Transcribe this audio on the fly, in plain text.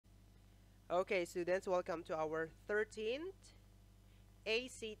Okay, students, welcome to our 13th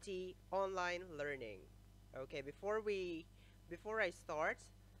ACT online learning. Okay, before I start,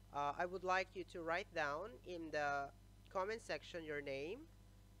 I would like you to write down in the comment section your name,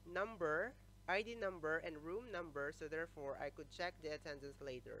 number, ID number, and room number, so therefore I could check the attendance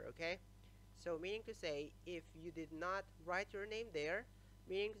later, okay? So meaning to say, if you did not write your name there,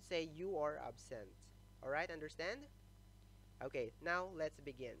 meaning to say you are absent. Alright, understand? Okay, now let's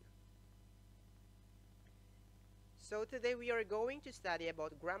begin. So today we are going to study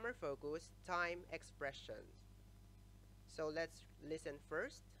about grammar focus time expressions. So let's listen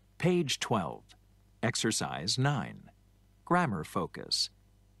first. Page 12. Exercise 9. Grammar focus.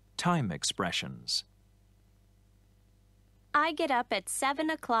 Time expressions. I get up at 7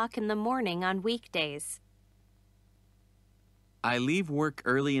 o'clock in the morning on weekdays. I leave work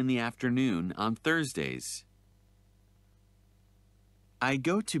early in the afternoon on Thursdays. I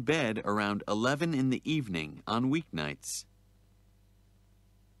go to bed around 11 in the evening on weeknights.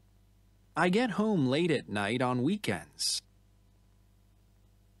 I get home late at night on weekends.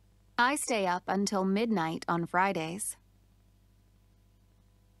 I stay up until midnight on Fridays.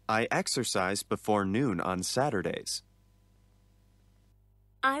 I exercise before noon on Saturdays.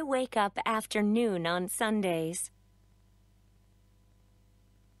 I wake up after noon on Sundays.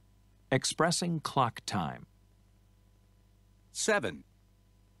 Expressing clock time. 7.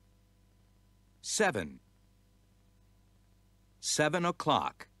 7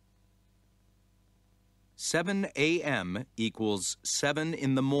 o'clock. 7 a.m. equals 7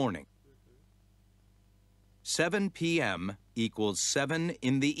 in the morning. 7 p.m. equals 7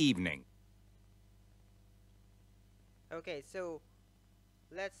 in the evening. Okay, so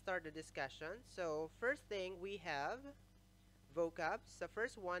let's start the discussion. So first thing we have vocabs. The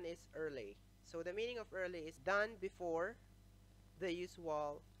first one is early. So the meaning of early is done before the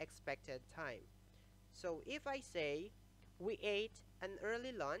usual expected time. So if I say we ate an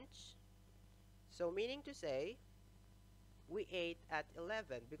early lunch, so meaning to say we ate at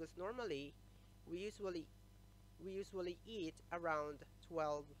 11 because normally we usually eat around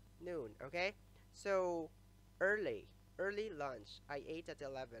 12 noon, okay? So early lunch, I ate at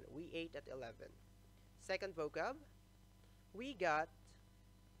 11. We ate at 11. Second vocab, we got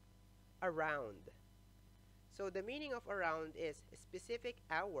around. So the meaning of around is a specific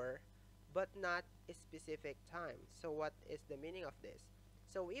hour but not a specific time. So what is the meaning of this?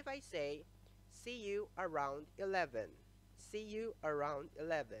 So if I say see you around 11, see you around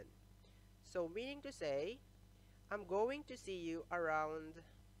 11. So meaning to say I'm going to see you around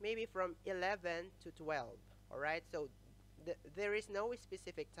maybe from 11 to 12. Alright, so there is no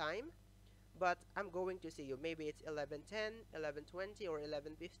specific time, but I'm going to see you. Maybe it's 11:10, 11:20, or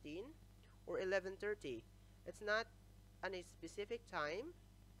 11:15, or 11:30. It's not any specific time,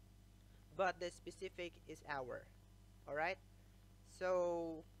 but the specific is hour. Alright,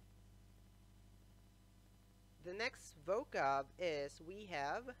 so the next vocab is we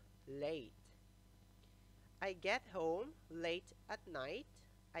have late. I get home late at night.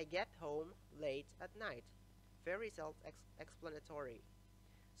 I get home late at night. Very self-explanatory.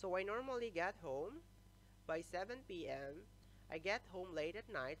 So I normally get home by 7 p.m. I get home late at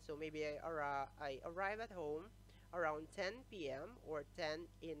night, so maybe I arrive at home around 10 p.m. or 10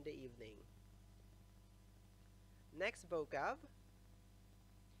 in the evening. Next vocab,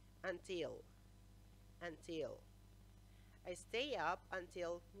 until. Until. I stay up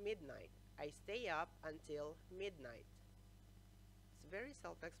until midnight. I stay up until midnight. It's very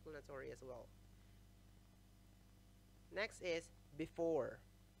self-explanatory as well. Next is before.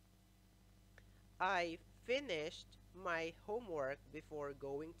 I finished my homework before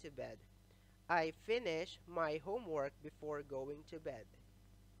going to bed. I finished my homework before going to bed.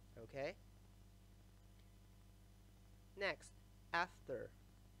 Okay? Next, after.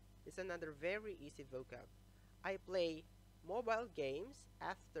 It's another very easy vocab. I play mobile games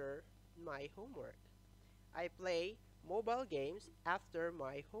after my homework. I play mobile games after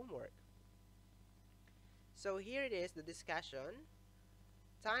my homework. So here it is, the discussion.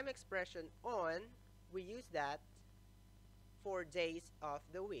 Time expression on, we use that for days of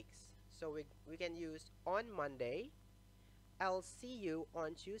the weeks. So we can use on Monday. I'll see you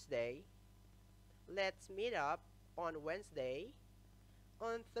on Tuesday. Let's meet up on Wednesday,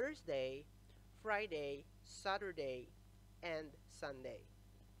 on Thursday, Friday, Saturday, and Sunday.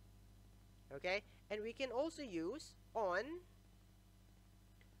 Okay? And we can also use on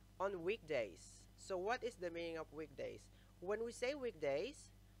weekdays. So what is the meaning of weekdays? When we say weekdays,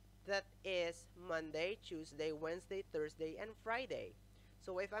 that is Monday, Tuesday, Wednesday, Thursday, and Friday.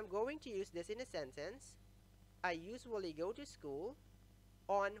 So if I'm going to use this in a sentence, I usually go to school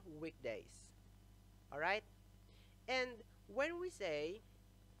on weekdays. Alright? And when we say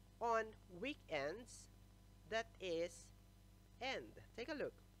on weekends, that is end. Take a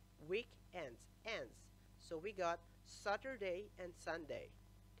look. Weekends, ends. So we got Saturday and Sunday.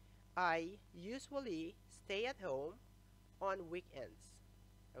 I usually stay at home on weekends.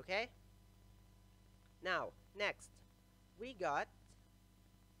 Okay? Now, next, we got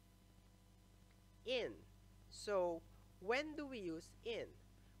in. So, when do we use in?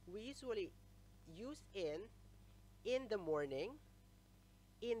 We usually use in the morning,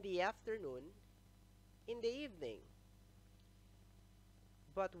 in the afternoon, in the evening.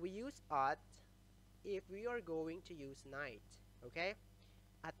 But we use at if we are going to use night. Okay?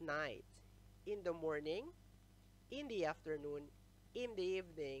 At night, in the morning, in the afternoon, in the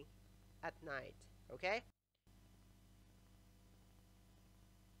evening, at night. Okay?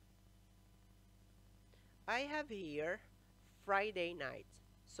 I have here Friday night.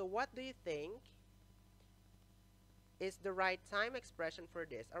 So what do you think is the right time expression for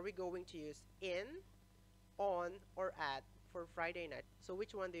this? Are we going to use in, on, or at for Friday night? So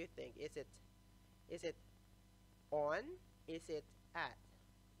which one do you think? Is it on? Is it at?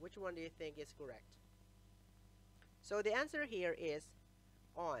 Which one do you think is correct? So the answer here is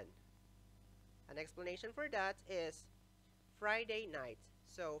on. An explanation for that is Friday night.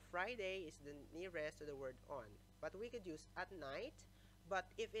 So Friday is the nearest to the word on. But we could use at night. But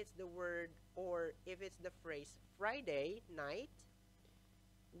if it's the word or if it's the phrase Friday night,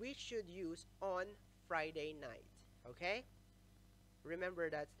 we should use on Friday night. Okay? Remember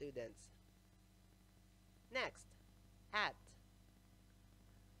that, students. Next, at.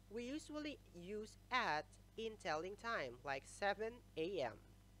 We usually use at in telling time, like 7 a.m.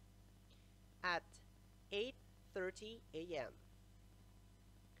 At 8:30 a.m.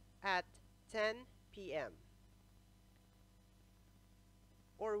 At 10 p.m.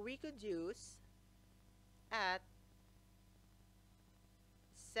 Or we could use at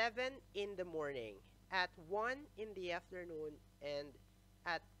 7 in the morning, at 1 in the afternoon, and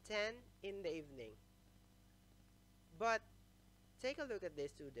at 10 in the evening. But take a look at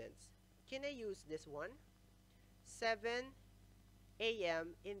this, students. Can I use this one? 7 a.m.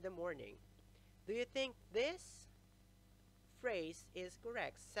 in the morning. Do you think this phrase is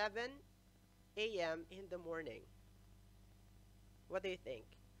correct? 7 a.m. in the morning. What do you think?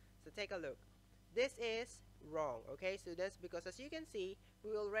 So take a look. This is wrong, okay, students, because as you can see,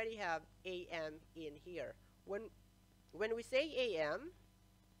 we already have a.m. in here. When we say a.m.,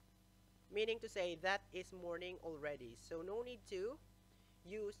 meaning to say that is morning already. So no need to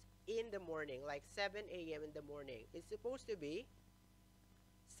use in the morning, like 7 a.m. in the morning. It's supposed to be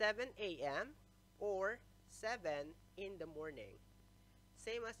 7 a.m. or 7 in the morning.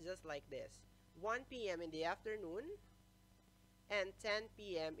 Same as just like this. 1 p.m. in the afternoon and 10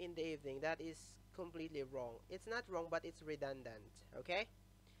 p.m. in the evening. That is completely wrong. It's not wrong, but it's redundant. Okay?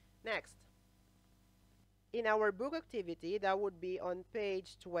 Next. In our book activity, that would be on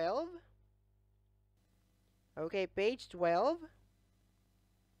page 12. Okay, page 12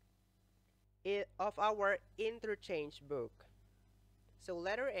 of our interchange book. So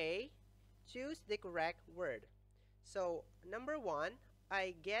letter A, choose the correct word. So number 1,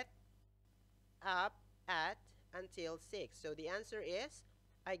 I get up at until 6. So the answer is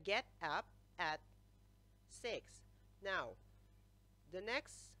I get up at 6. Now, the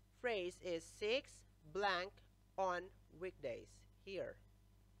next phrase is 6 blank on weekdays. Here.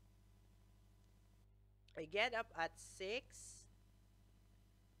 I get up at 6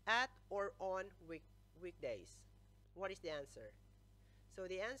 at or on weekdays. What is the answer? So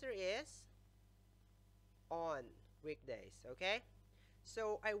the answer is on weekdays, okay?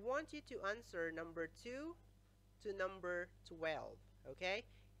 So I want you to answer number 2 to number 12, okay?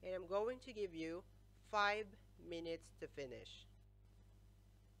 And I'm going to give you 5 minutes to finish.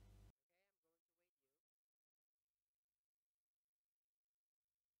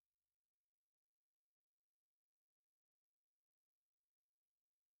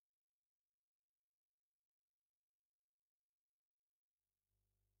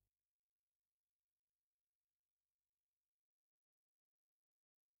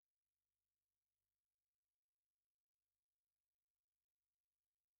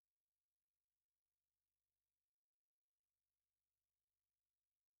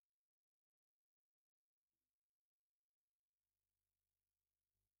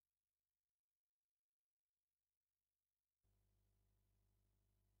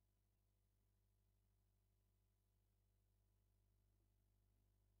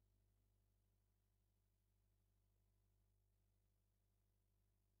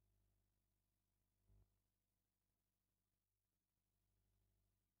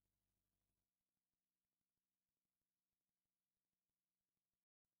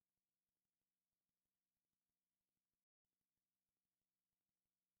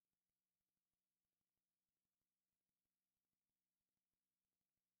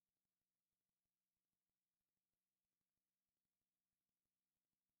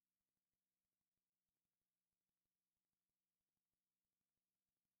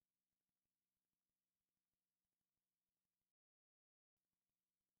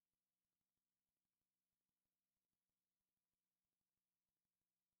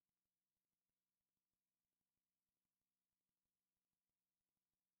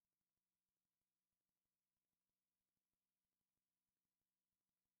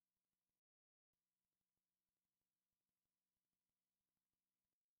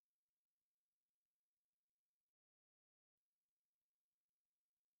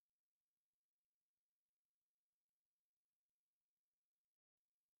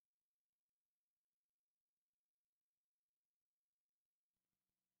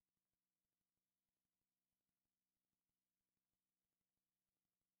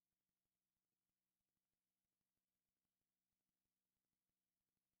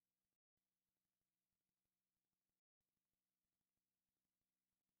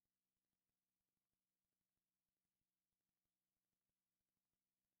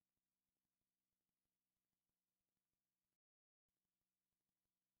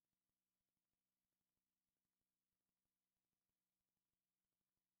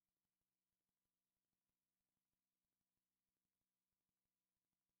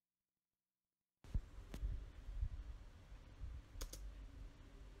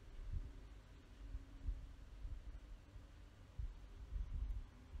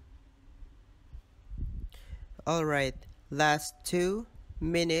 Alright, last 2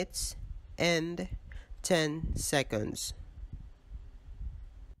 minutes and 10 seconds.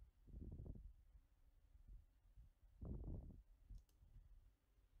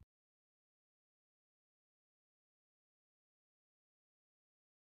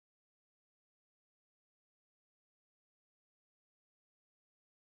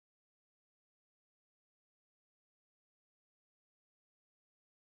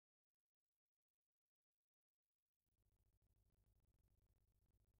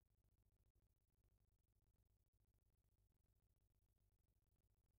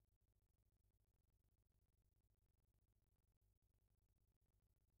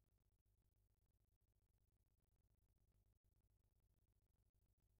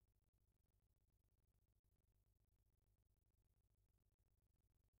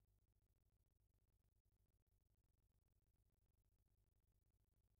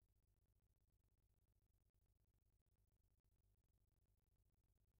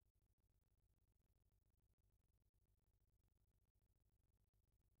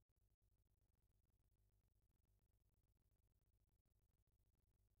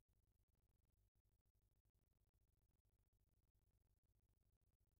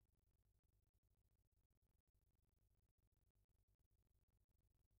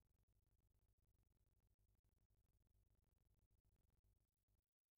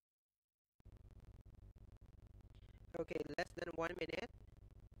 Okay, less than 1 minute.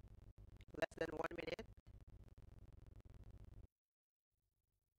 Less than 1 minute.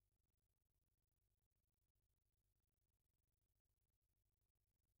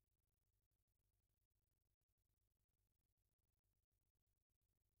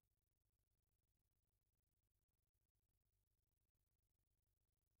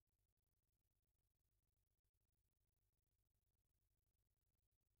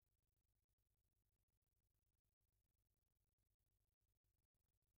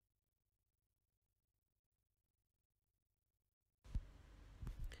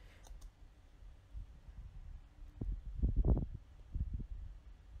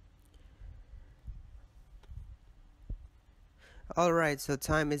 Alright, so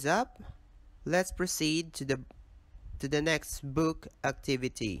time is up. Let's proceed to the next book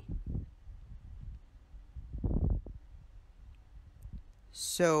activity.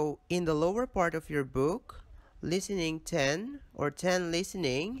 So, in the lower part of your book, listening 10 or 10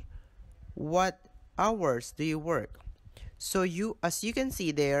 listening, what hours do you work? So as you can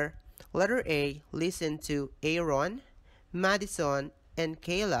see there, letter A, listen to Aaron, Madison, and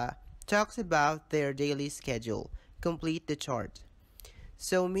Kayla talks about their daily schedule. Complete the chart.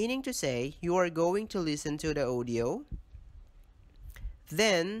 So meaning to say, you are going to listen to the audio,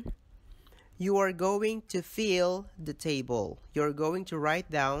 then you are going to fill the table. You're going to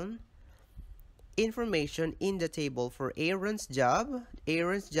write down information in the table for Aaron's job.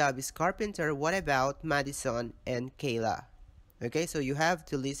 Aaron's job is carpenter. What about Madison and Kayla? Okay, so you have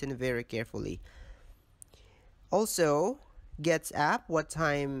to listen very carefully. Also, gets up. What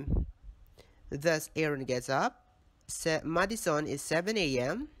time does Aaron gets up? Madison is 7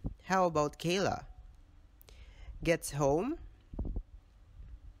 a.m. How about Kayla? Gets home.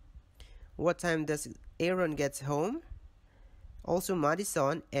 What time does Aaron gets home? Also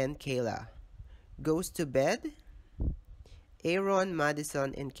Madison and Kayla. Goes to bed. Aaron,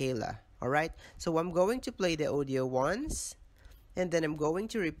 Madison, and Kayla. Alright, so I'm going to play the audio once, and then I'm going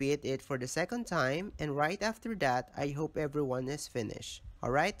to repeat it for the second time, and right after that, I hope everyone is finished.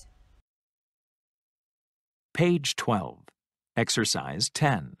 Alright? Page 12. Exercise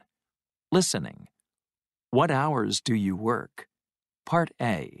 10. Listening. What hours do you work? Part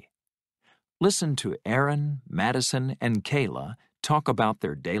A. Listen to Aaron, Madison, and Kayla talk about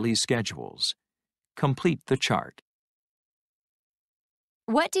their daily schedules. Complete the chart.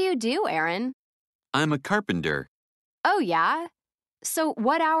 What do you do, Aaron? I'm a carpenter. Oh, yeah? So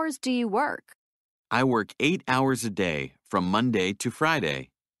what hours do you work? I work 8 hours a day from Monday to Friday.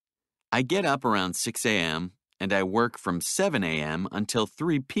 I get up around 6 a.m. and I work from 7 a.m. until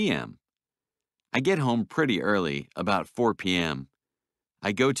 3 p.m. I get home pretty early, about 4 p.m.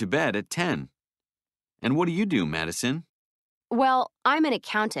 I go to bed at 10. And what do you do, Madison? Well, I'm an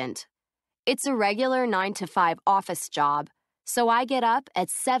accountant. It's a regular 9-to-5 office job, so I get up at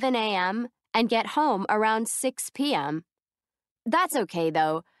 7 a.m. and get home around 6 p.m. That's okay,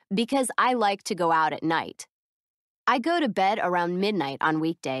 though, because I like to go out at night. I go to bed around midnight on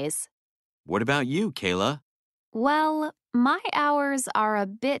weekdays. What about you, Kayla? Well, my hours are a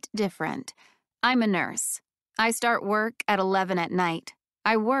bit different. I'm a nurse. I start work at 11 at night.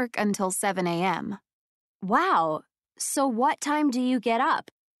 I work until 7 a.m. Wow, so what time do you get up?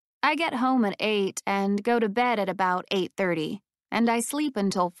 I get home at 8 and go to bed at about 8:30, and I sleep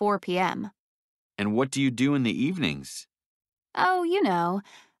until 4 p.m. And what do you do in the evenings? Oh,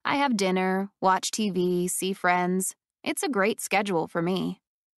 I have dinner, watch TV, see friends. It's a great schedule for me.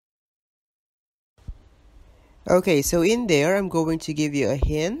 Okay, so in there, I'm going to give you a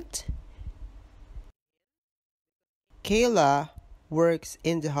hint. Kayla works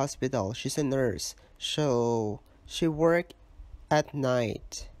in the hospital. She's a nurse. So she works at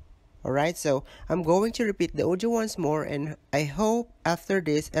night. Alright, so I'm going to repeat the audio once more, and I hope after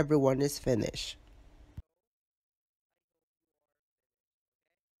this everyone is finished.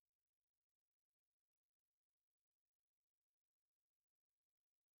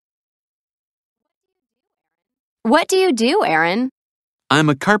 What do you do, Aaron? I'm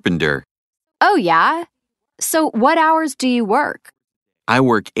a carpenter. Oh, yeah? So what hours do you work? I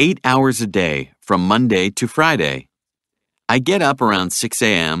work 8 hours a day from Monday to Friday. I get up around 6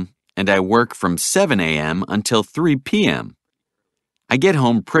 a.m. and I work from 7 a.m. until 3 p.m. I get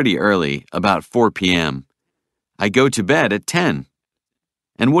home pretty early, about 4 p.m. I go to bed at 10.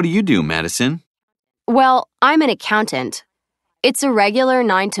 And what do you do, Madison? Well, I'm an accountant. It's a regular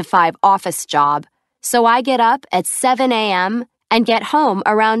 9 to 5 office job, so I get up at 7 a.m. and get home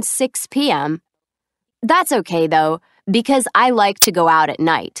around 6 p.m. That's okay, though, because I like to go out at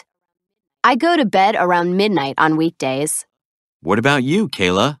night. I go to bed around midnight on weekdays. What about you,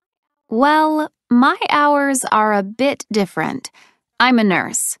 Kayla? Well, my hours are a bit different. I'm a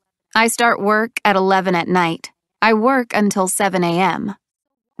nurse. I start work at 11 at night. I work until 7 a.m.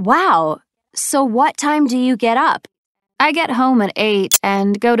 Wow, so what time do you get up? I get home at 8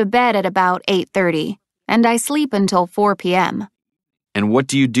 and go to bed at about 8:30, and I sleep until 4 p.m. And what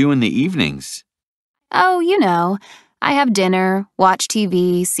do you do in the evenings? Oh, I have dinner, watch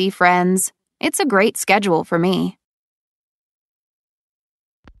TV, see friends. It's a great schedule for me.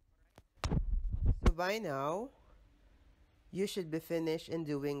 So by now, you should be finished in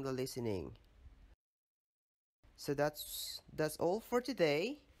doing the listening. So that's all for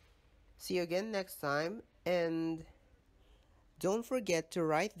today. See you again next time, and don't forget to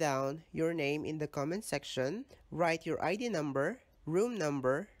write down your name in the comment section. Write your ID number, room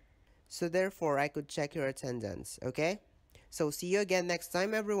number, so therefore I could check your attendance, okay? So see you again next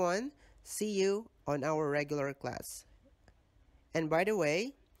time, everyone. See you on our regular class. And by the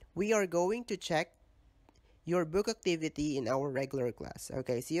way, we are going to check your book activity in our regular class.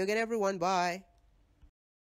 Okay, see you again, everyone. Bye.